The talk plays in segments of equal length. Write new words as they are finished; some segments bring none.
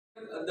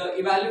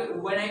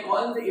when I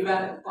call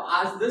the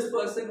ask this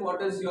person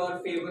what is your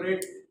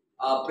favorite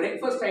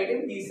breakfast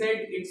item, he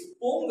said it's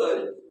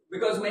pongal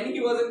because when he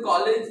was in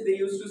college they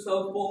used to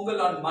serve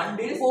pongal on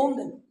Mondays.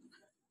 Pongal.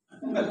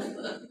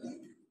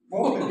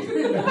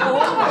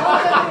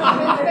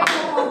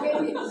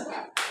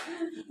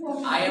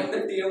 I am the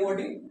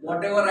TMOD.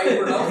 Whatever I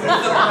pronounce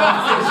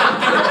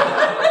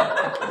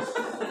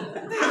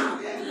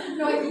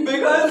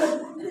because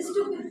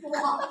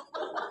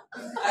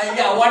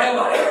yeah,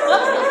 whatever.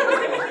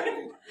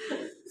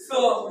 So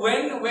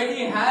when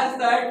he has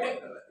that,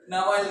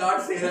 now I'll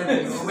not say that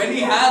anymore. When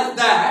he has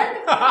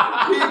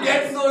that, he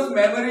gets those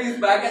memories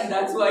back, and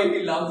that's why he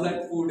loves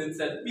that food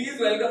itself. Please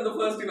welcome the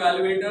first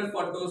evaluator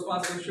for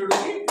Toastmaster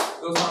Shruti,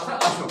 Toastmaster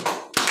Ashok.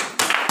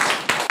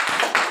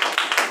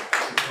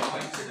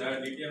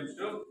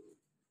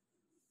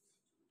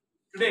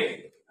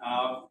 Today,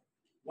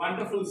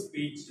 wonderful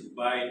speech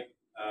by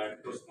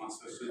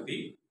Toastmaster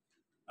Shruti.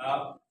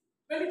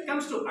 When it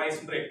comes to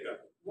icebreaker,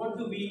 what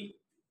do we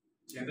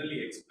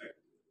generally expect?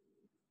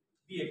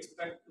 We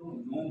expect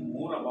to know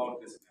more about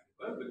this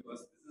member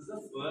because this is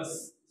the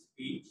first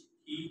speech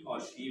he or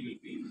she will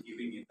be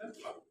giving in the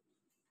club.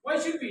 Why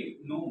should we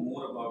know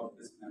more about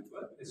this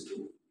member? Is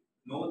to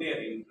know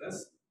their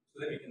interests so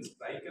that we can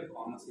strike a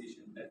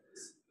conversation that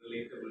is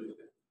relatable to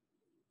them.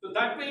 So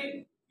that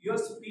way, your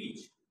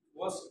speech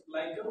was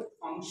like a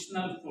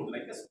functional food,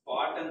 like a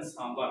Spartan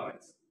sambar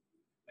rice,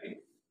 right?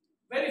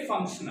 Very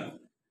functional.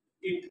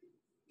 It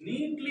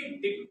neatly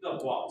ticked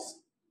the box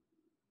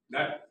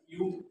that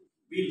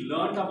we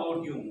learned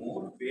about you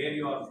more, where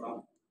you are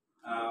from,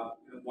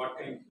 what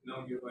kind,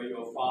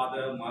 your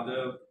father,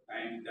 mother,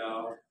 and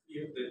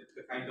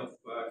the kind of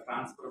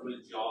transferable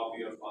job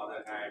your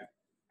father had,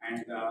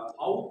 and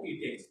how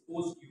it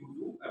exposed you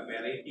to a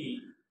variety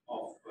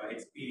of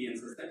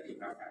experiences that you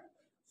have had.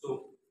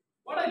 So,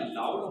 what I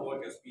loved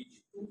about your speech,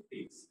 two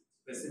things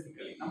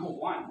specifically. Number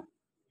one,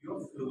 your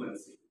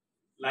fluency.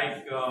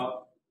 Like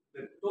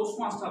the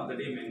Toastmaster of the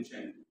day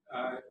mentioned,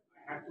 I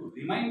had to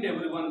remind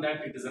everyone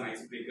that it is an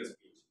icebreaker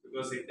speech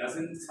because it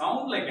doesn't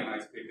sound like an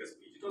icebreaker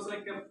speech. It was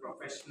like a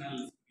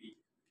professional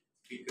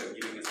speaker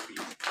giving a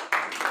speech.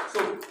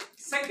 So,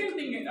 second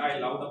thing I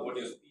loved about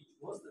your speech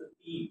was the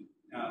theme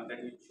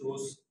that you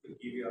chose to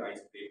give your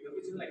icebreaker,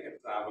 which is like a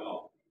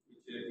travelogue.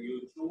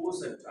 You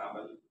chose a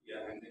travel,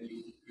 yeah, and then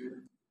you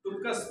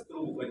took us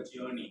through a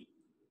journey.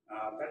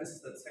 That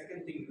is the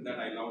second thing that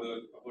I loved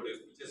about your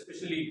speech,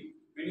 especially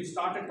when you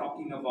started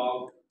talking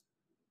about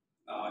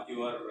uh,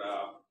 your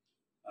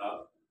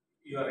uh,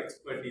 your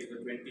expertise, the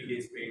 20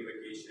 days paid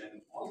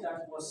vacation, all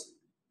that was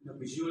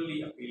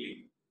visually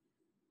appealing.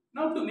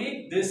 Now, to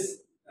make this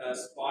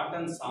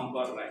Spartan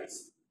sambar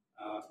rice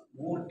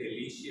more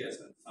delicious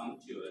and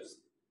sumptuous,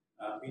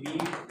 we need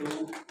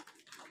to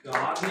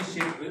garnish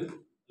it with a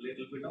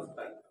little bit of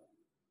tadka.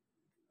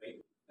 Right?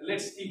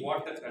 Let's see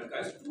what the tadka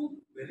is. Two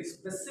very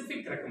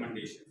specific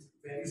recommendations.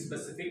 Very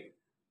specific.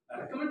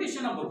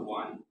 Recommendation number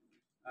one: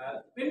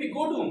 when we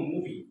go to a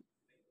movie,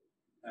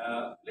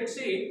 let's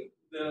say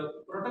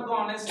the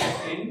protagonist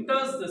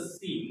enters the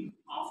scene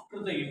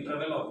after the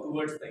interval or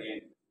towards the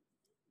end.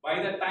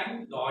 By the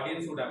time the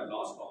audience would have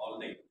lost all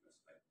the interest.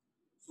 Right?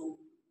 So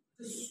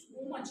it is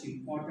so much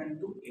important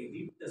to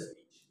edit the speech.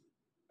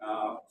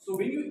 So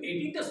when you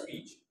edit a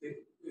speech, the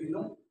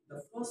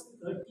first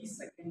 30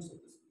 seconds of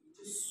the speech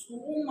is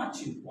so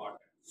much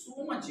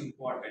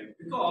important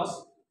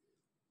because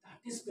that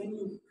is when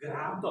you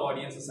grab the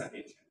audience's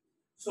attention.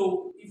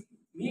 So if you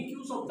make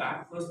use of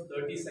that first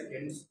 30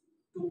 seconds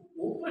to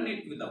open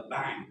it with a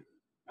bang,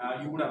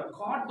 you would have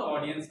caught the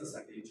audience's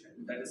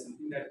attention. That is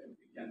something that we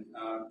can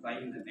try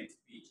in the next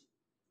speech.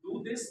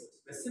 Do this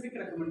specific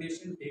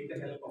recommendation, take the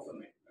help of a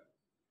mentor.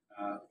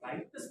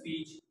 Write the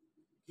speech,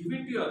 give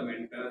it to your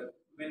mentor.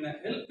 When the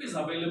help is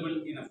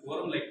available in a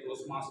forum like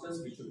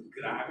Toastmasters, we should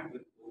grab it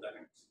with both the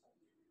hands.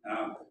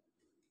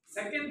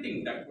 Second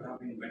thing that would have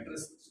been better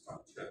is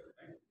structure.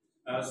 Right?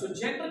 So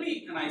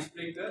generally, an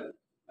icebreaker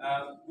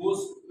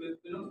goes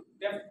with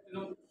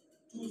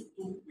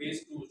two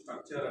ways to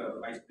structure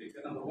an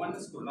icebreaker. Number one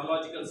is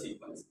chronological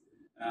sequence,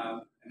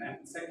 and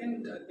then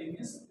second thing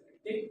is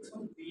take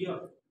some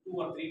two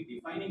or three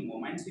defining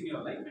moments in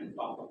your life and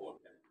talk about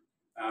them.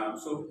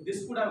 So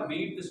this could have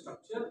made the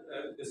structure,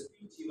 the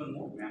speech even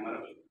more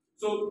memorable.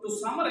 So to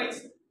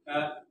summarize,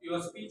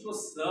 your speech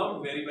was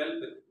served very well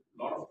with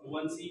a lot of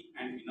fluency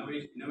and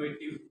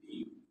innovative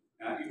theme.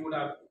 It would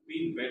have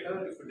been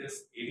better if it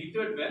is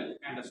edited well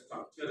and a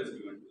structure is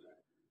given to that.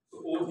 So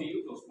over to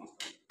you,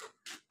 Toastmaster.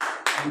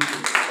 Thank you.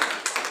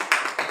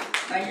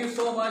 Thank you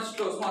so much,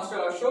 Toastmaster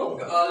Ashok.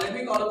 Let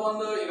me call upon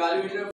the evaluator.